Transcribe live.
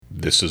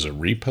This is a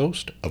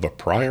repost of a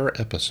prior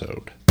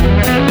episode.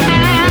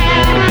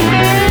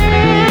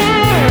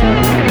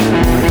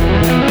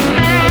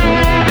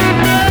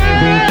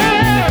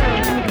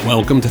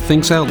 Welcome to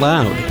Thinks Out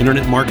Loud,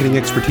 internet marketing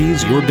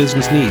expertise your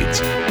business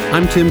needs.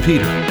 I'm Tim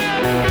Peter.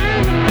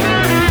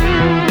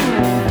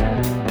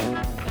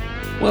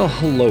 Well,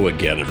 hello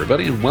again,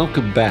 everybody, and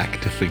welcome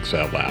back to Thinks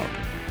Out Loud,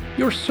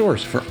 your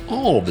source for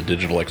all the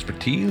digital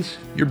expertise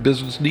your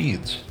business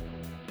needs.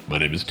 My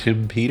name is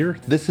Tim Peter.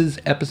 This is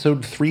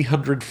episode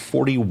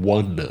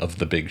 341 of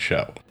The Big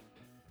Show.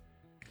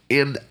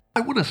 And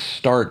I want to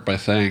start by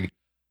saying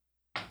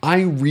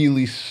I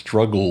really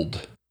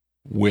struggled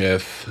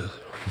with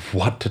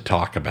what to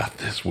talk about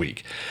this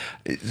week.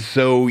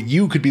 So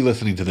you could be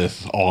listening to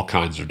this all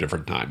kinds of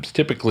different times.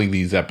 Typically,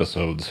 these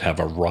episodes have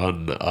a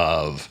run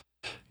of,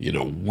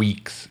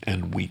 weeks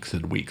and weeks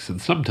and weeks.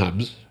 And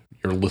sometimes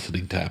you're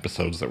listening to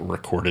episodes that were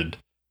recorded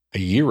a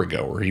year ago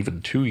or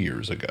even 2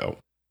 years ago.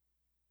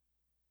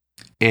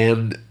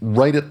 And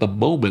right at the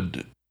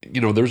moment,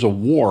 there's a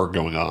war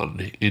going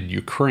on in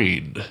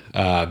Ukraine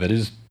that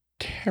is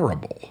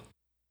terrible.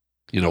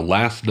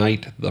 Last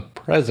night, the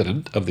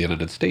President of the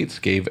United States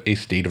gave a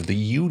State of the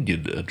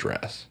Union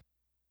address.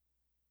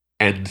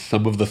 And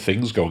some of the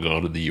things going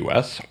on in the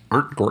U.S.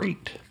 aren't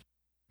great,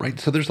 right?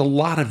 So there's a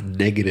lot of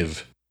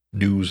negative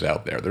news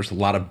out there. There's a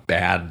lot of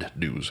bad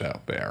news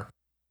out there.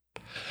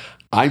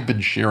 I've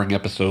been sharing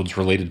episodes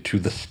related to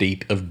the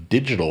state of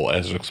digital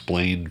as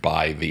explained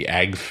by the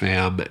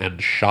AgFam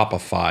and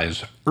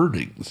Shopify's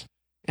earnings.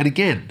 And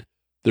again,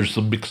 there's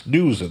some mixed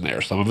news in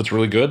there. Some of it's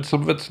really good,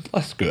 some of it's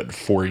less good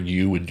for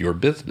you and your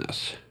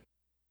business.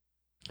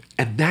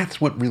 And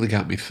that's what really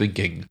got me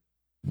thinking,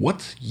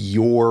 what's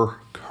your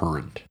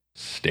current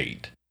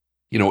state?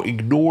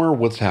 Ignore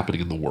what's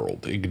happening in the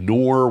world.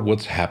 Ignore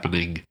what's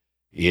happening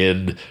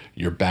in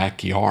your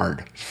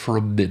backyard for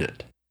a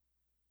minute.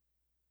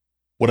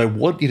 What I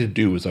want you to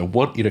do is I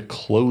want you to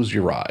close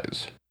your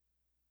eyes.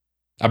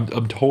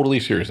 I'm totally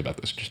serious about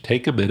this. Just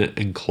take a minute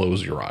and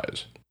close your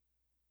eyes.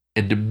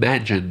 And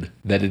imagine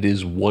that it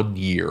is 1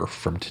 year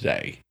from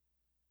today.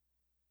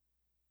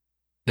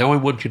 Now I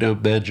want you to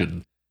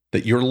imagine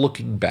that you're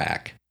looking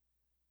back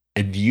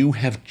and you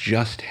have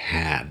just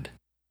had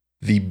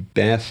the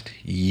best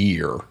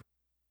year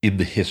in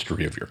the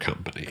history of your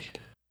company.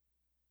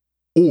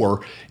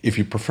 Or, if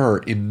you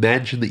prefer,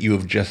 imagine that you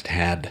have just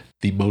had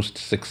the most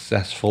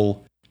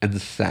successful and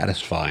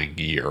satisfying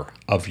year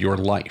of your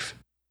life.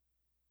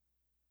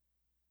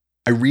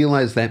 I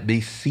realize that may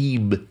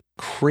seem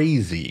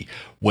crazy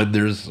when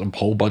there's a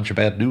whole bunch of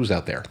bad news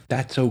out there.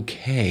 That's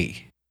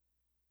okay.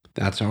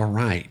 That's all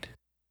right.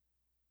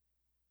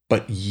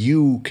 But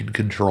you can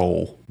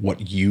control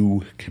what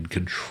you can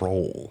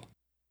control.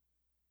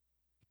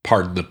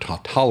 Pardon the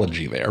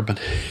tautology there, but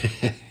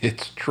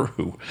it's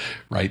true,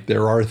 right?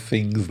 There are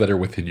things that are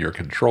within your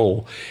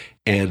control,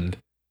 and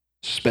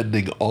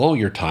spending all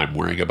your time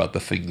worrying about the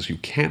things you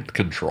can't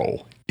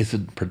control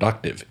isn't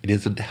productive. It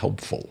isn't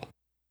helpful.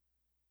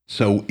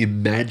 So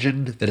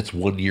imagine that it's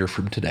 1 year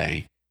from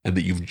today and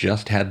that you've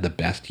just had the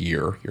best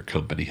year your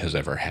company has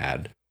ever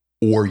had,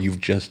 or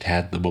you've just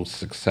had the most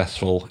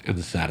successful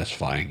and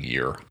satisfying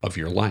year of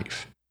your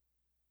life.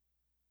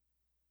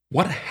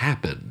 What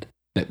happened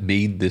that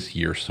made this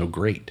year so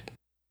great?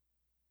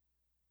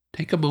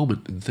 Take a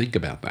moment and think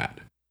about that.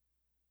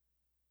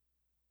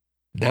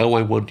 Now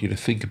I want you to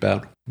think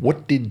about,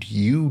 what did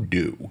you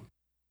do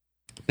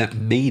that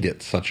made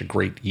it such a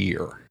great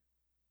year?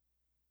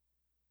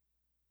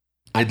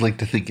 I'd like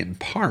to think in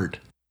part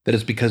that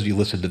it's because you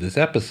listened to this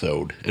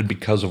episode and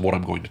because of what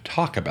I'm going to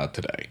talk about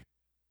today.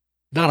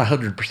 Not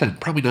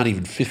 100%, probably not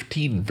even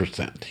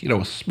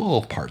 15%. A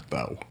small part,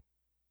 though,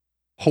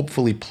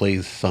 hopefully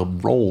plays some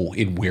role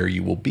in where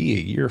you will be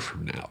a year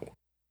from now.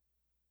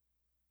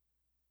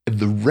 And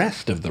the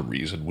rest of the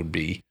reason would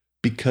be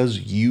because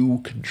you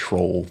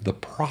control the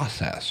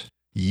process.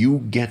 You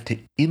get to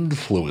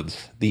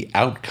influence the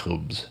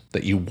outcomes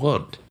that you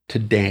want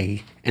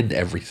today and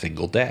every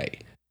single day.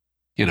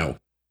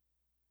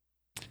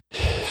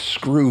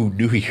 Screw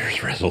New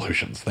Year's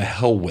resolutions. The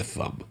hell with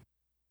them.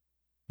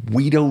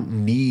 We don't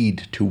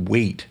need to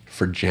wait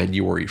for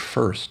January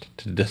 1st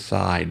to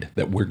decide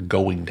that we're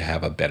going to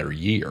have a better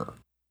year.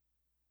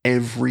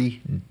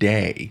 Every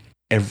day,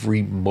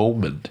 every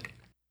moment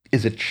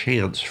is a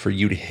chance for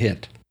you to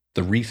hit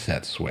the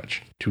reset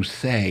switch, to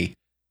say,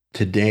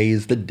 today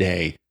is the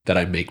day that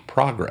I make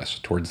progress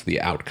towards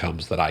the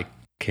outcomes that I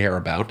care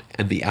about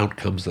and the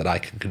outcomes that I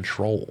can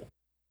control.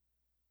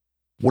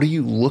 What are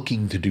you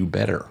looking to do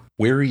better?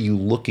 Where are you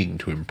looking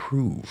to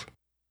improve?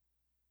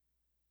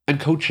 I'm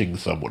coaching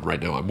someone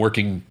right now. I'm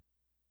working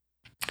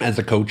as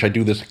a coach. I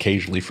do this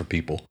occasionally for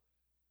people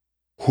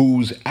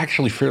who's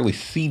actually fairly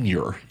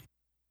senior,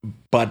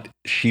 but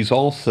she's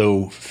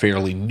also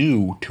fairly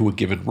new to a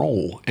given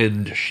role,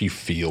 and she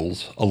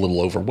feels a little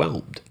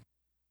overwhelmed.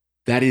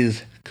 That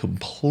is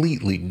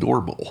completely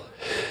normal.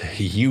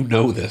 You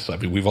know this. I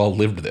mean, we've all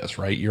lived this,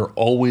 right? You're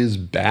always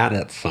bad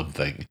at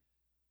something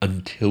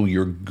until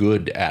you're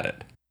good at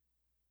it.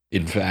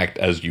 In fact,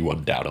 as you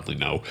undoubtedly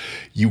know,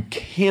 you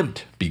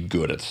can't be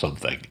good at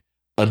something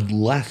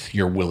unless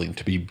you're willing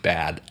to be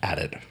bad at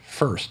it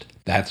first.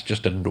 That's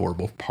just a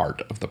normal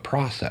part of the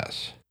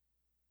process.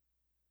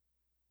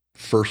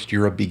 First,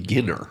 you're a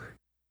beginner.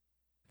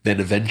 Then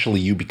eventually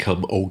you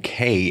become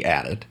okay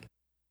at it.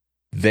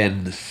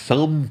 Then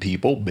some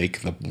people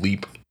make the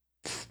leap,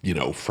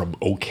 from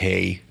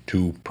okay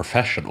to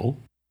professional.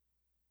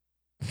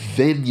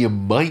 Then you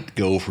might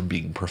go from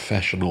being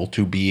professional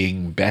to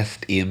being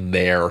best in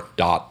their ...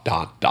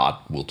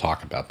 We'll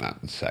talk about that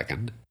in a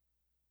second.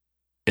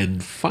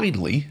 And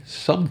finally,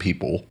 some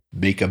people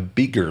make a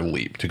bigger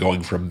leap to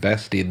going from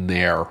best in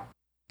their ...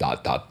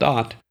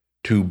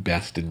 to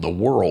best in the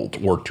world,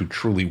 or to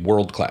truly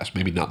world class.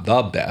 Maybe not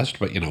the best,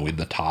 but, in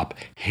the top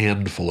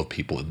handful of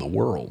people in the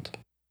world.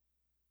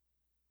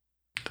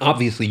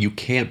 Obviously, you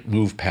can't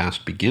move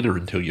past beginner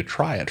until you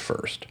try it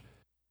first.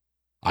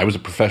 I was a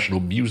professional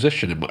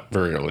musician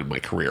very early in my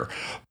career,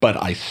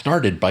 but I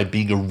started by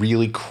being a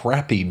really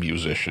crappy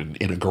musician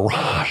in a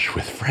garage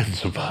with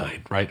friends of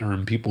mine, right, or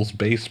in people's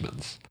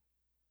basements.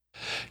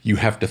 You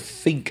have to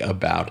think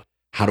about,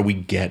 how do we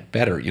get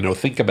better?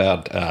 Think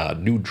about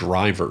new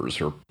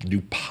drivers or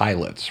new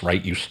pilots,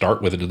 right? You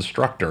start with an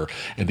instructor,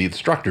 and the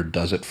instructor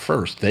does it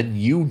first. Then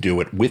you do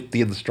it with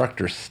the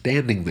instructor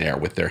standing there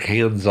with their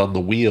hands on the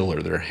wheel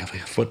or their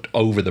foot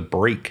over the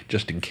brake,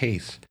 just in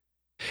case.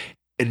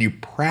 And you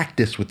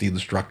practice with the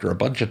instructor a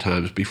bunch of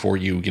times before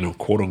you,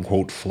 quote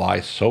unquote,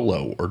 fly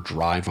solo or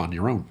drive on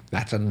your own.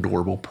 That's a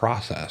normal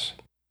process.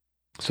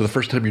 So the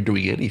first time you're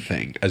doing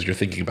anything, as you're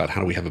thinking about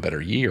how do we have a better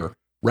year,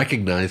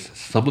 recognize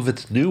some of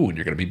it's new and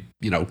you're going to be,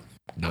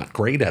 not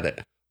great at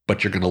it,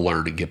 but you're going to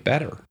learn and get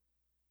better.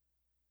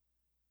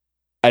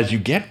 As you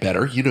get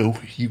better,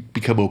 you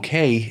become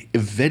okay.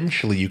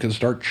 Eventually you can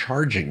start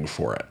charging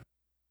for it.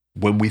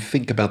 When we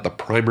think about the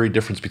primary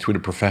difference between a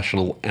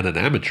professional and an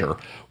amateur,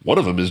 one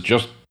of them is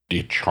just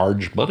you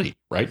charge money,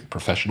 right?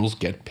 Professionals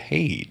get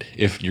paid.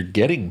 If you're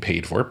getting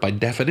paid for it, by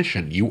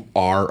definition, you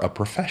are a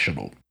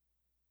professional.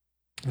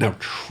 Now,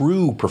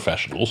 true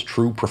professionals,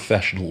 true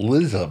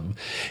professionalism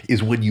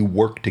is when you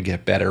work to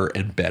get better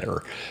and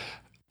better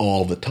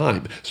all the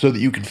time so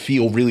that you can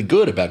feel really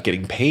good about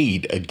getting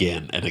paid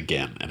again and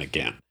again and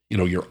again.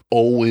 You're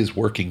always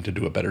working to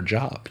do a better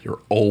job.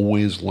 You're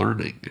always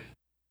learning.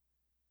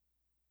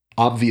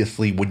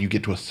 Obviously, when you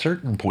get to a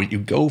certain point, you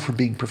go from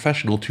being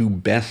professional to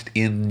best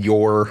in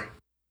your,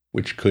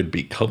 which could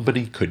be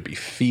company, could be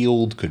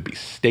field, could be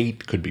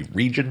state, could be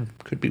region,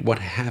 could be what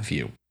have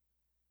you.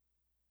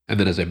 And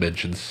then, as I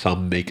mentioned,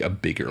 some make a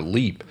bigger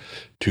leap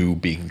to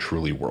being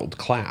truly world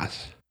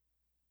class.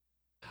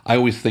 I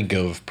always think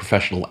of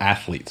professional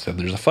athletes, and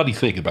there's a funny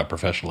thing about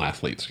professional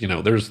athletes.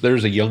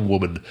 There's a young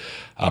woman,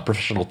 a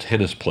professional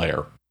tennis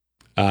player,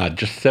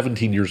 just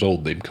 17 years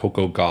old, named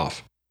Coco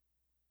Gauff.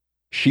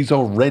 She's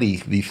already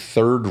the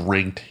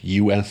third-ranked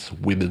U.S.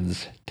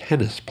 women's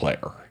tennis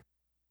player.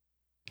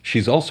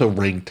 She's also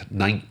ranked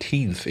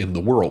 19th in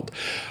the world.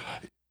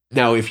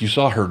 Now, if you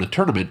saw her in a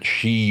tournament,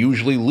 she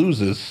usually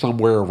loses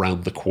somewhere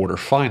around the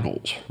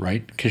quarterfinals,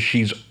 right? Because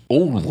she's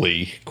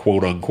only,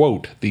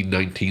 quote-unquote, the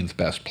 19th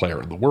best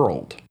player in the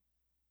world.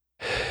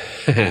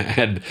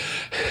 And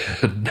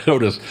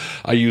notice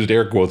I used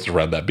air quotes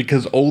around that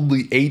because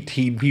only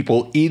 18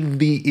 people in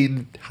the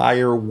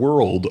entire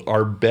world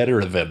are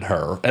better than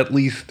her, at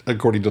least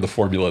according to the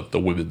formula that the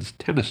Women's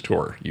Tennis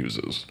Tour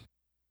uses.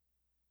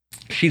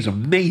 She's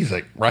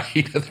amazing,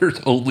 right? There's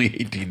only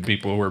 18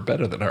 people who are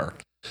better than her.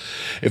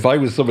 If I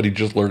was somebody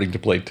just learning to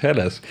play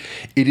tennis,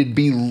 it'd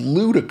be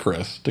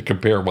ludicrous to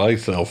compare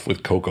myself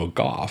with Coco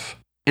Gauff.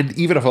 And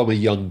even if I'm a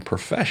young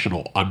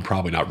professional, I'm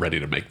probably not ready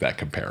to make that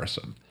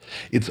comparison.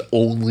 It's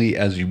only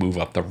as you move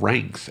up the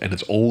ranks, and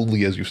it's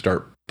only as you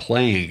start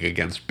playing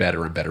against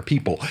better and better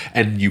people,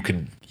 and you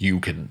can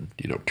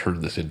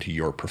turn this into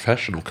your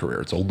professional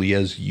career. It's only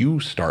as you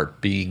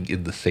start being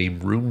in the same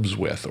rooms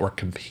with or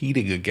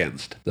competing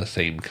against the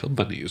same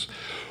companies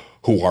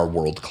who are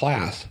world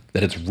class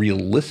that it's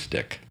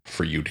realistic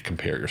for you to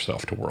compare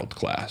yourself to world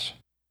class.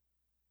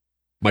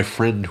 My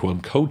friend who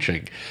I'm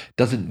coaching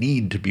doesn't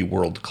need to be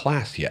world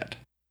class yet.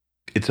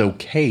 It's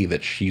okay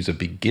that she's a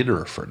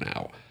beginner for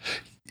now.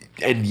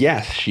 And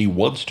yes, she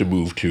wants to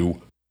move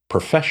to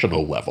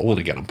professional level. And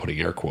again, I'm putting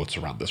air quotes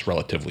around this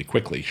relatively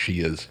quickly. She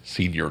is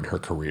senior in her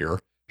career.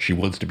 She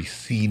wants to be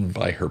seen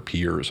by her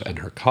peers and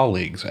her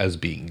colleagues as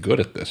being good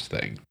at this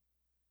thing.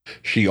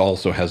 She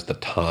also has the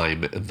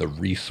time and the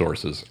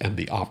resources and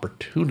the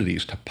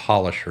opportunities to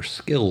polish her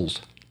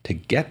skills to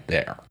get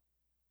there.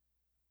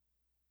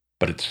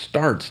 But it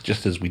starts,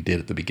 just as we did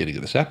at the beginning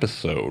of this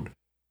episode,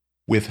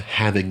 with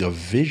having a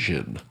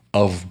vision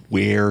of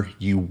where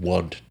you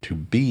want to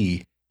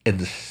be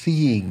and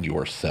seeing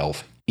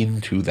yourself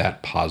into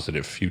that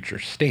positive future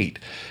state,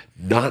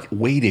 not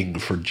waiting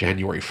for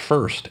January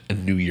 1st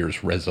and New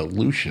Year's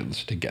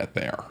resolutions to get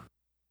there.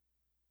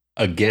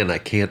 Again, I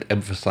can't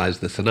emphasize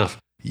this enough.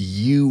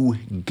 You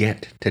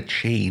get to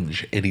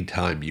change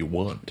anytime you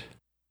want.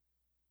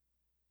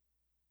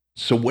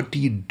 So what do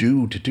you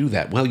do to do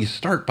that? Well, you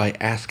start by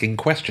asking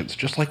questions,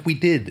 just like we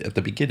did at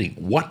the beginning.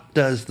 What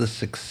does the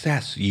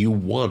success you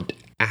want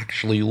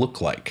actually look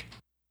like?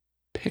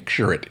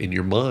 Picture it in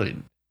your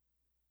mind.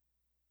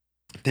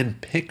 Then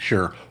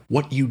picture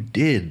what you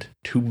did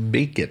to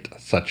make it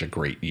such a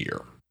great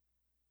year.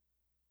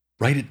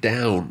 Write it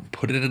down,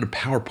 put it in a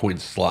PowerPoint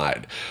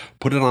slide,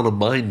 put it on a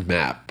mind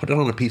map, put it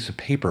on a piece of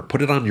paper,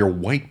 put it on your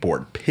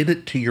whiteboard, pin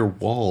it to your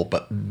wall,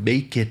 but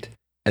make it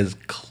as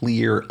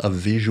clear a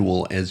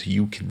visual as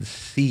you can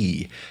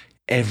see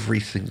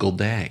every single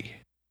day.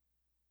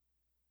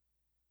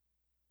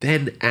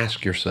 Then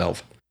ask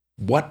yourself,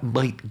 what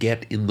might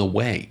get in the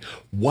way?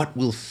 What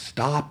will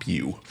stop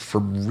you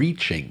from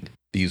reaching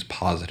these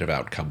positive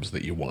outcomes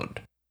that you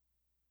want?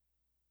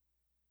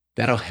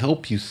 That'll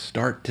help you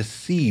start to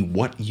see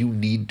what you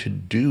need to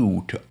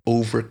do to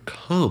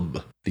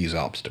overcome these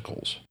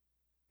obstacles.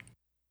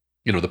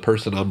 The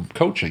person I'm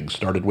coaching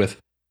started with,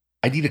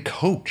 I need a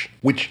coach,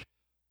 which,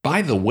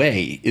 by the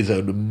way, is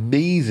an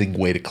amazing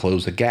way to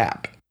close a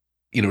gap.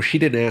 She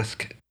didn't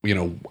ask,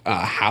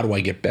 how do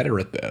I get better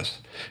at this?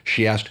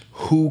 She asked,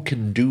 who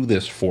can do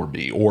this for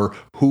me? Or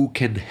who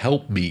can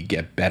help me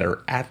get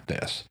better at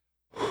this?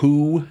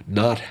 Who,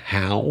 not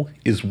how,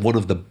 is one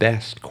of the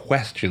best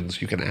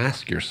questions you can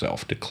ask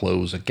yourself to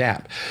close a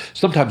gap.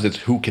 Sometimes it's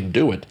who can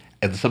do it,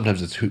 and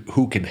sometimes it's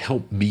who can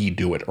help me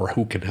do it, or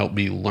who can help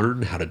me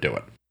learn how to do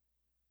it.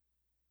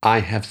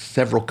 I have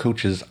several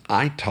coaches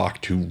I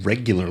talk to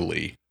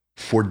regularly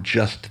for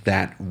just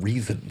that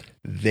reason.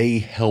 They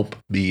help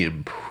me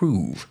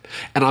improve.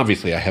 And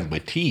obviously I have my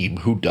team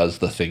who does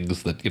the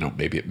things that,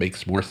 maybe it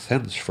makes more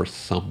sense for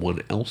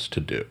someone else to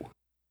do.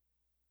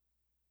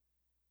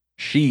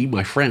 She,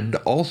 my friend,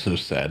 also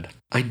said,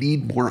 I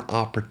need more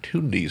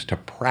opportunities to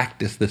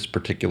practice this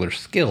particular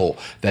skill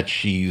that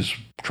she's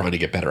trying to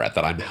get better at,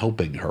 that I'm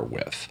helping her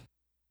with.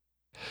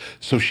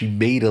 So she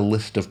made a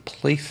list of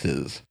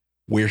places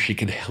where she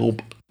can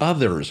help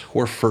others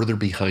who are further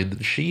behind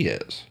than she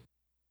is.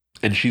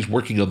 And she's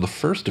working on the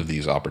first of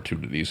these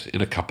opportunities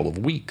in a couple of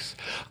weeks.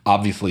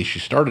 Obviously, she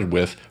started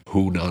with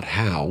who, not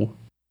how.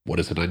 What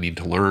is it I need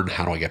to learn?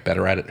 How do I get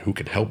better at it? Who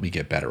can help me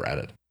get better at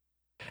it?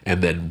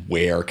 And then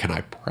where can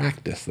I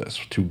practice this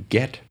to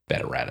get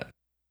better at it?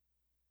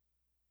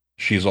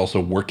 She's also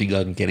working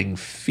on getting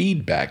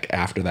feedback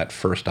after that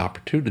first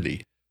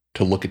opportunity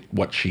to look at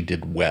what she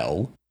did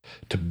well,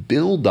 to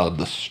build on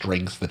the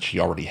strengths that she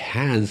already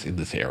has in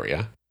this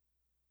area,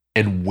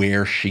 and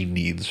where she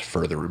needs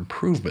further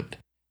improvement.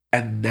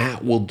 And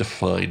that will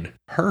define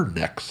her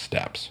next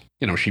steps.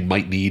 She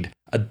might need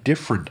a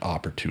different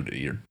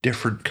opportunity or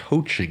different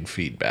coaching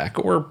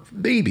feedback, or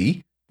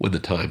maybe, when the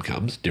time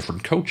comes,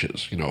 different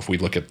coaches. If we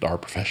look at our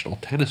professional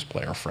tennis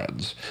player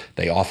friends,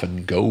 they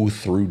often go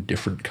through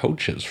different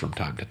coaches from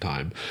time to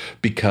time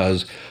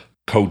because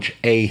Coach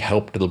A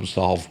helped them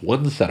solve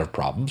one set of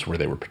problems where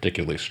they were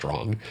particularly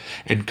strong,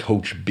 and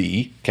Coach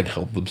B can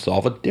help them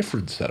solve a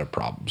different set of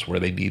problems where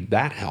they need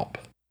that help.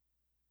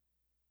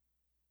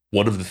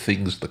 One of the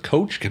things the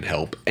coach can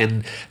help,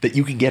 and that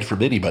you can get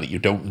from anybody, you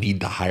don't need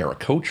to hire a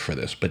coach for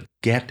this, but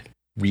get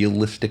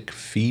realistic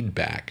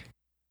feedback.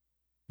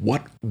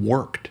 What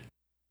worked?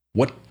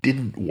 What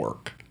didn't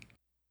work?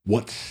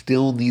 What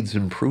still needs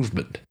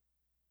improvement?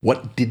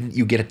 What didn't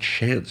you get a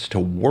chance to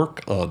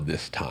work on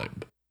this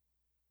time?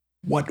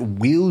 What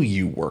will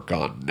you work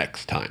on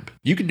next time?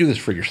 You can do this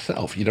for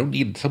yourself. You don't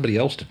need somebody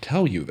else to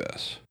tell you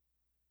this.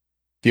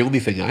 The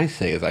only thing I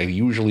say is I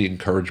usually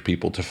encourage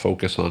people to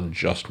focus on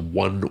just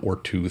one or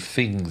two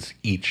things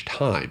each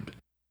time.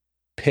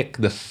 Pick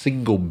the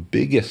single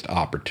biggest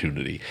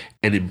opportunity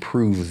and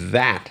improve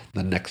that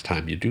the next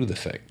time you do the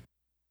thing.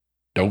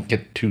 Don't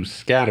get too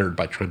scattered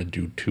by trying to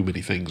do too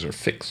many things or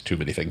fix too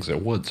many things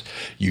at once.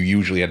 You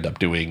usually end up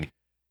doing,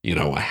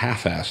 a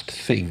half-assed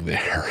thing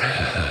there.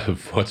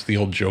 What's the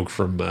old joke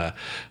from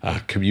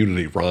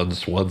Community? Ron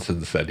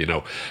Swanson said,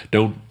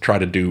 don't try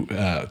to do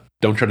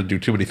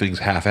too many things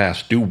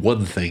half-assed. Do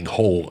one thing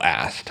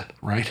whole-assed,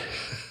 right?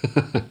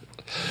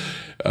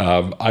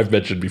 I've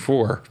mentioned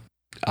before,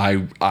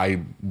 I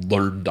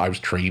was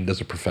trained as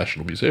a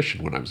professional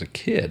musician when I was a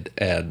kid,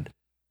 and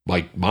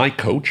my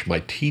coach,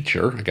 my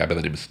teacher, a guy by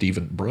the name of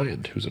Stephen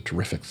Bryant, who's a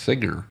terrific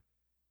singer,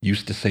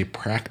 used to say,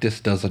 practice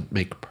doesn't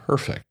make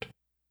perfect.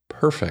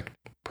 Perfect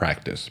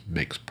practice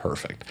makes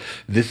perfect.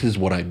 This is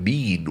what I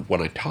mean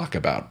when I talk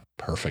about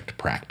perfect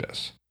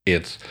practice.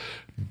 It's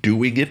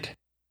doing it,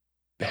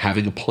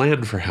 having a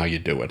plan for how you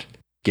do it,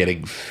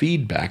 getting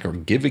feedback or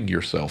giving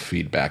yourself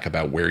feedback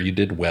about where you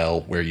did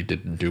well, where you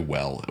didn't do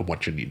well, and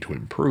what you need to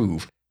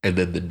improve. And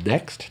then the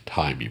next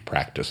time you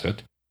practice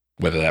it,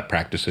 whether that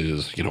practice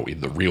is,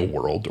 in the real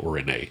world or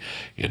in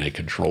a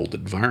controlled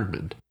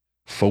environment,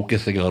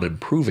 focusing on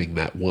improving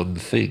that one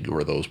thing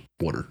or those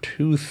one or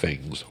two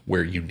things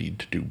where you need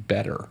to do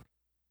better.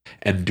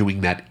 And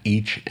doing that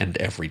each and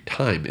every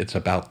time. It's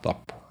about the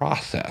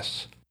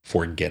process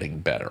for getting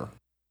better.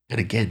 And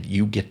again,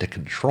 you get to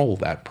control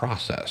that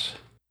process.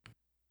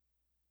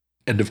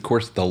 And of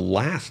course, the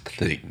last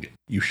thing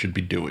you should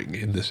be doing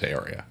in this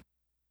area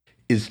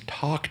is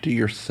talk to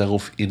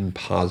yourself in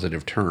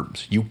positive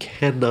terms. You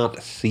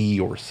cannot see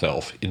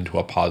yourself into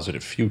a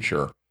positive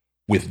future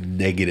with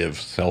negative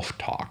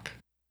self-talk.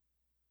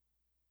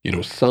 You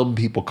know, some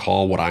people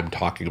call what I'm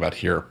talking about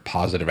here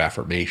positive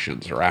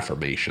affirmations or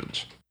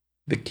affirmations.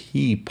 The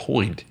key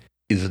point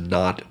is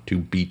not to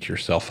beat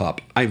yourself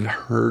up. I've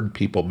heard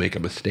people make a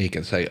mistake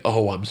and say,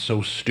 oh, I'm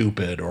so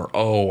stupid, or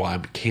oh, I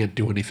can't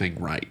do anything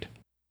right.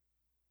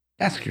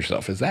 Ask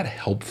yourself, is that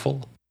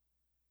helpful?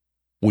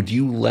 Would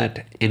you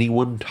let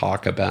anyone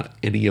talk about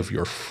any of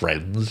your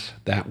friends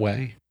that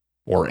way?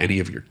 Or any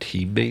of your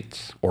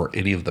teammates? Or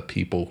any of the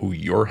people who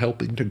you're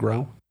helping to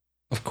grow?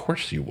 Of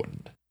course you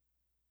wouldn't.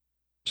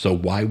 So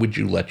why would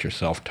you let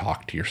yourself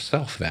talk to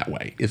yourself that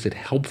way? Is it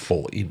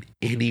helpful in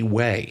any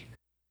way?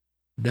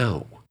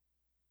 No.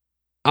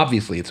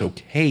 Obviously, it's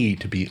okay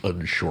to be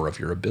unsure of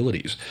your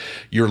abilities.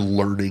 You're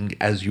learning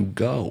as you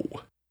go.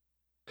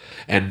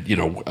 And, you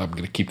know, I'm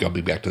going to keep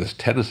coming back to this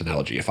tennis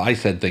analogy. If I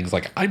said things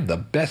like, I'm the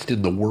best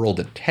in the world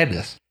at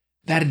tennis,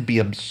 that'd be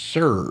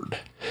absurd.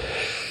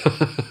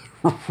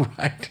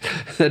 Right?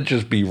 That'd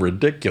just be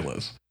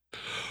ridiculous.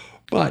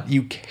 But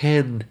you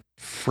can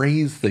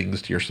phrase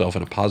things to yourself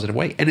in a positive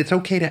way, and it's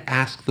okay to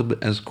ask them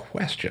as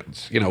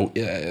questions. You know,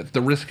 at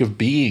the risk of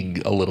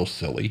being a little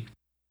silly,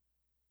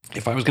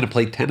 if I was going to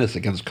play tennis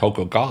against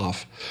Coco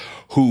Gauff,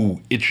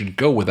 who, it should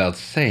go without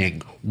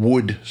saying,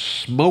 would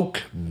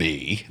smoke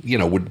me, you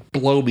know, would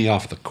blow me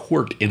off the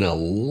court in a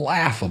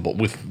laughable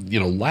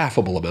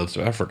amounts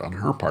of effort on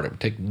her part. It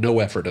would take no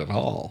effort at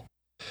all.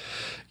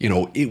 You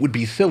know, it would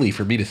be silly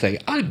for me to say,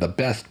 I'm the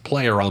best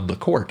player on the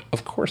court.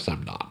 Of course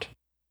I'm not.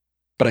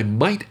 But I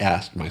might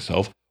ask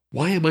myself,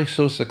 why am I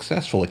so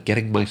successful at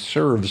getting my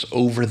serves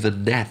over the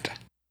net?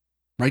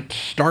 Right?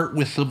 Start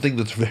with something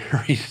that's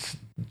very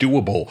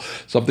doable,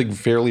 something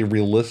fairly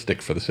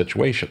realistic for the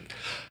situation.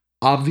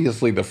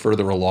 Obviously, the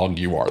further along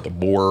you are, the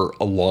more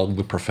along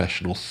the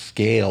professional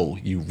scale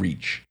you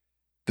reach,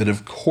 then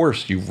of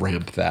course you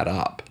ramp that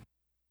up.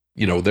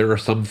 You know, there are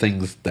some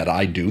things that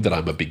I do that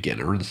I'm a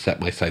beginner and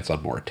set my sights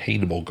on more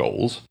attainable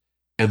goals.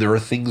 And there are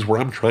things where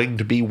I'm trying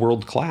to be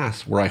world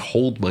class, where I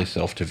hold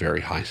myself to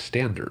very high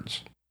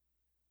standards.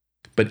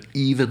 But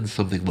even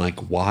something like,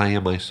 why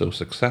am I so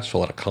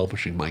successful at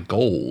accomplishing my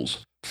goals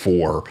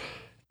for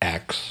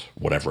X,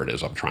 whatever it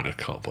is I'm trying to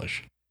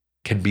accomplish,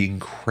 can be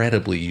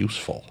incredibly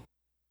useful.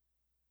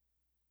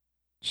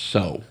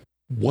 So,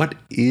 what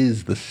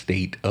is the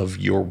state of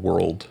your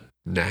world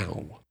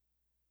now?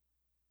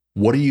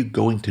 What are you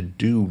going to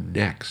do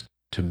next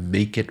to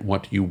make it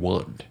what you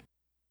want?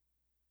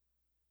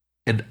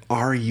 And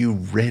are you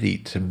ready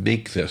to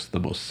make this the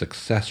most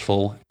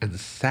successful and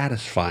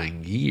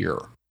satisfying year,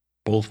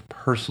 both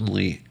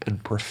personally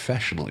and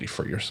professionally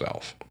for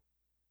yourself?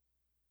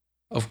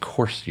 Of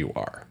course you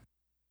are.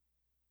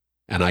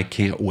 And I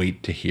can't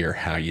wait to hear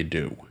how you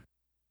do.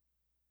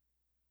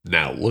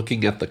 Now,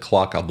 looking at the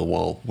clock on the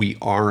wall, we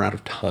are out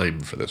of time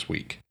for this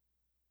week.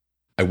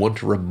 I want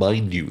to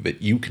remind you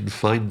that you can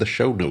find the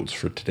show notes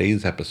for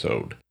today's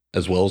episode,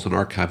 as well as an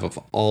archive of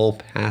all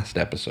past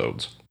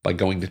episodes, by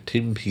going to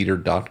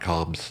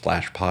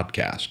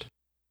timpeter.com/podcast.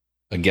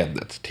 Again,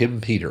 that's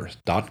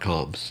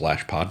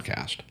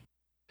timpeter.com/podcast.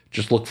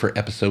 Just look for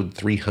episode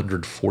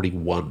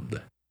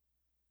 341.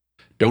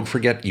 Don't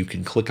forget you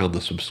can click on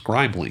the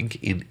subscribe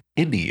link in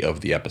any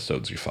of the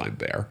episodes you find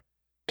there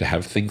to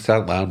have Thinks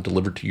Out Loud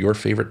delivered to your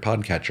favorite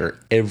podcatcher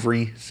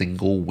every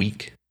single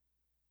week.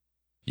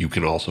 You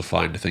can also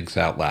find Thinks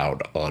Out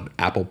Loud on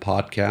Apple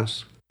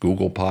Podcasts,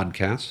 Google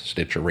Podcasts,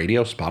 Stitcher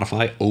Radio,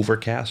 Spotify,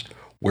 Overcast,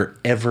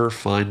 wherever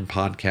fine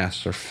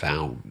podcasts are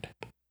found.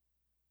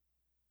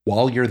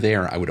 While you're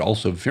there, I would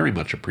also very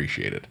much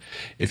appreciate it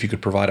if you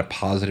could provide a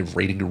positive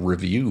rating and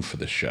review for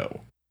the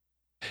show.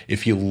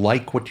 If you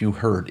like what you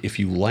heard, if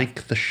you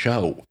like the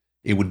show,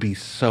 it would be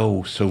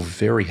so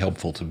very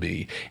helpful to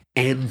me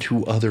and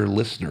to other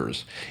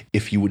listeners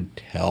if you would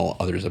tell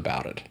others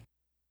about it.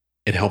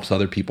 It helps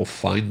other people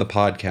find the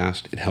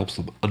podcast. It helps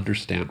them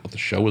understand what the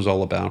show is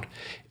all about.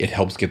 It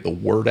helps get the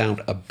word out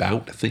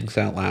about Thinks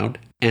Out Loud,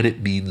 and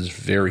it means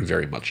very,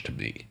 very much to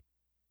me.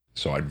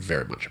 So I'd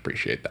very much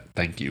appreciate that.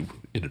 Thank you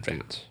in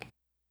advance.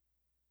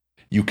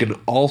 You can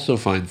also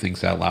find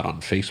Thinks Out Loud on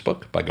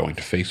Facebook by going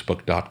to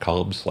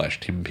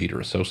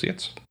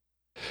facebook.com/TimPeterAssociates.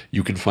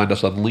 You can find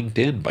us on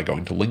LinkedIn by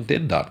going to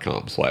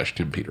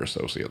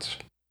linkedin.com/TimPeterAssociates.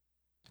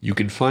 You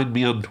can find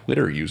me on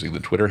Twitter using the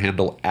Twitter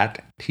handle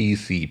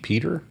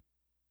 @TCPeter.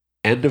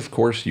 And of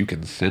course, you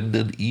can send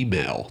an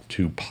email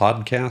to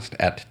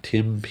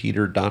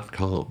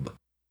podcast@timpeter.com.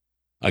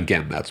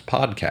 Again, that's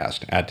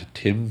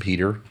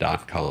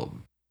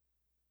podcast@timpeter.com.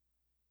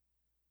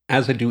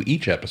 As I do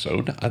each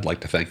episode, I'd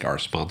like to thank our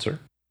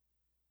sponsor.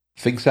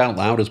 Thinks Out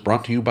Loud is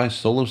brought to you by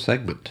Solo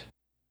Segment.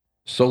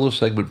 Solo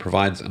Segment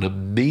provides an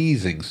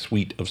amazing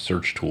suite of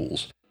search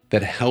tools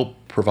that help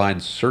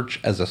provide search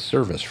as a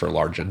service for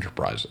large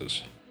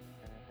enterprises.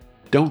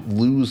 Don't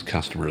lose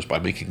customers by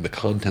making the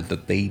content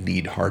that they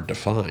need hard to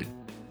find.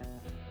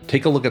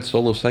 Take a look at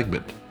Solo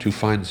Segment to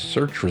find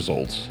search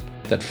results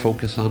that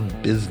focus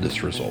on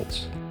business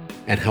results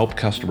and help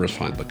customers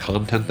find the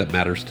content that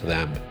matters to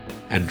them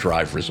and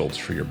drive results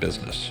for your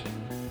business.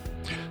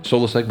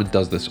 Solo Segment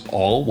does this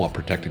all while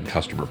protecting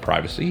customer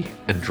privacy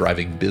and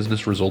driving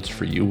business results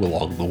for you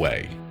along the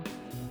way.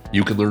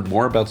 You can learn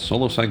more about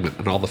Solo Segment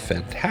and all the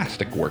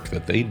fantastic work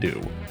that they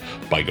do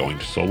by going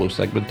to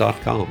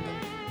solosegment.com.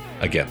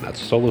 Again, that's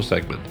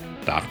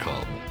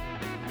solosegment.com.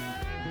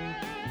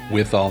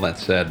 With all that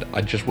said,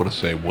 I just want to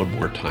say one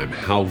more time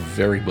how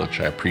very much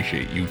I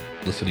appreciate you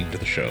listening to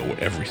the show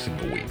every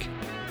single week.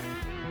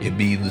 It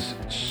means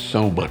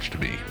so much to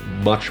me,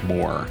 much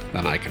more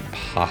than I can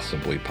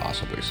possibly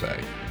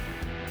say.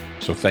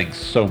 So thanks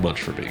so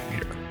much for being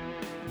here.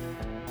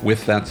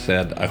 With that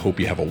said, I hope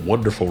you have a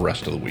wonderful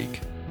rest of the week.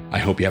 I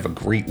hope you have a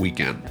great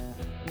weekend,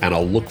 and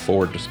I'll look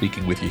forward to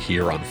speaking with you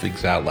here on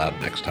Things Out Loud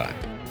next time.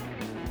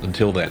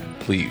 Until then,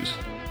 please,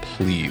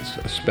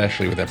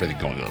 especially with everything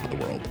going on in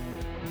the world,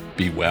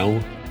 be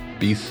well,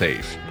 be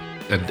safe,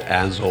 and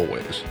as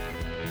always,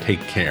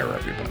 take care,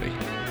 everybody.